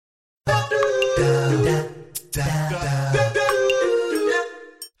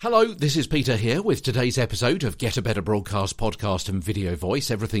Hello, this is Peter here with today's episode of Get a Better Broadcast Podcast and Video Voice.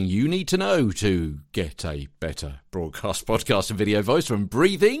 Everything you need to know to get a better broadcast podcast and video voice, from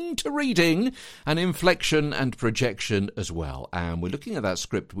breathing to reading and inflection and projection as well. And we're looking at that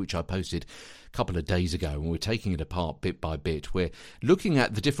script which I posted a couple of days ago, and we're taking it apart bit by bit. We're looking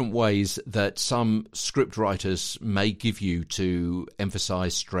at the different ways that some script writers may give you to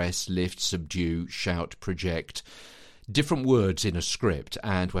emphasize, stress, lift, subdue, shout, project, different words in a script,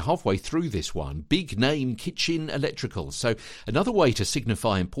 and we're halfway through this one. Big name kitchen electrical. So another way to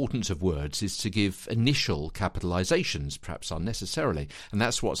signify importance of words is to give initial capitalizations, perhaps unnecessarily, and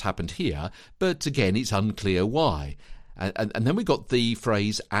that's what's happened here, but again it's unclear why. And then we got the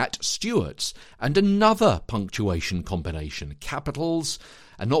phrase at Stewart's, and another punctuation combination, capitals,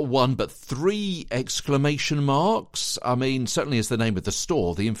 and not one but 3 exclamation marks. I mean, certainly as the name of the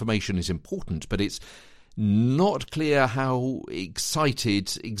store, the information is important, but it's not clear how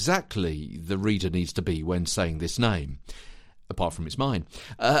excited exactly the reader needs to be when saying this name, apart from it's mine.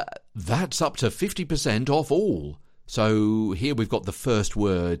 That's up to 50% off all. So here we've got the first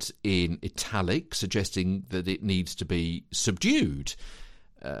word in italic, suggesting that it needs to be subdued.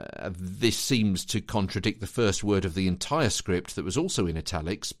 This seems to contradict the first word of the entire script that was also in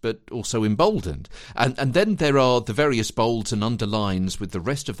italics, but also emboldened. And then there are the various bolds and underlines with the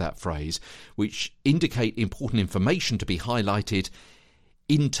rest of that phrase, which indicate important information to be highlighted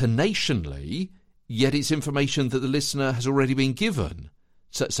intonationally, yet it's information that the listener has already been given.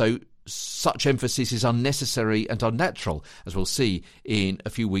 So such emphasis is unnecessary and unnatural, as we'll see in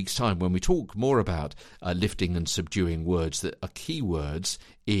a few weeks' time when we talk more about lifting and subduing words that are key words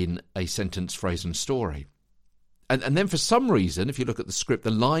in a sentence, phrase and story. And then for some reason, if you look at the script,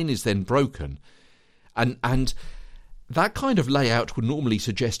 the line is then broken. And that kind of layout would normally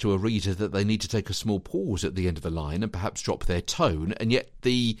suggest to a reader that they need to take a small pause at the end of the line and perhaps drop their tone, and yet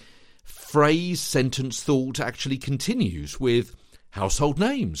the phrase, sentence, thought actually continues with household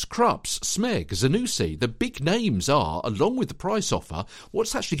names, Krups, Smeg, Zanussi. The big names are, along with the price offer,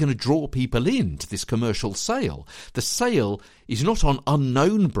 what's actually going to draw people into this commercial sale. The sale is not on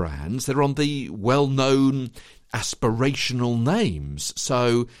unknown brands, they're on the well-known aspirational names.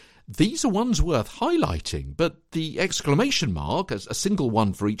 So these are ones worth highlighting, but the exclamation mark, as a single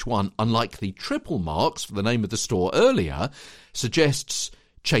one for each one, unlike the triple marks for the name of the store earlier, suggests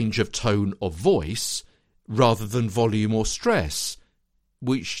change of tone of voice rather than volume or stress,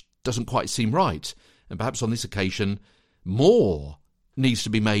 which doesn't quite seem right. And perhaps on this occasion, more needs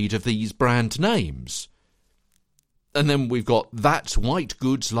to be made of these brand names. And then we've got that's white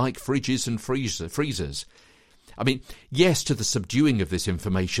goods like fridges and freezers. I mean, yes to the subduing of this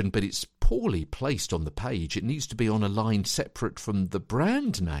information, but it's poorly placed on the page. It needs to be on a line separate from the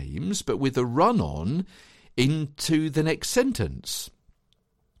brand names, but with a run-on into the next sentence.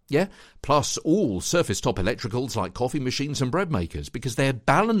 Yeah, plus all surface-top electricals like coffee machines and bread makers, because they're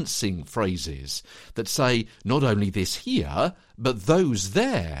balancing phrases that say not only this here, but those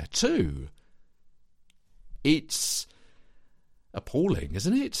there too. It's appalling,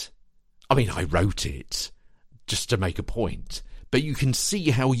 isn't it? I mean, I wrote it just to make a point, but you can see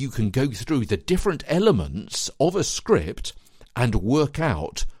how you can go through the different elements of a script and work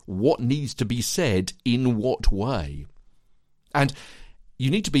out what needs to be said in what way. And you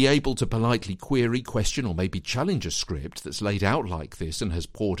need to be able to politely query, question, or maybe challenge a script that's laid out like this and has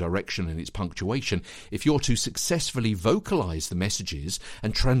poor direction in its punctuation if you're to successfully vocalise the messages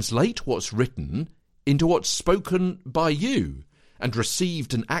and translate what's written into what's spoken by you and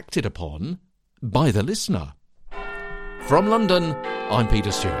received and acted upon by the listener. From London, I'm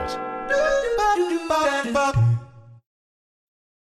Peter Stewart.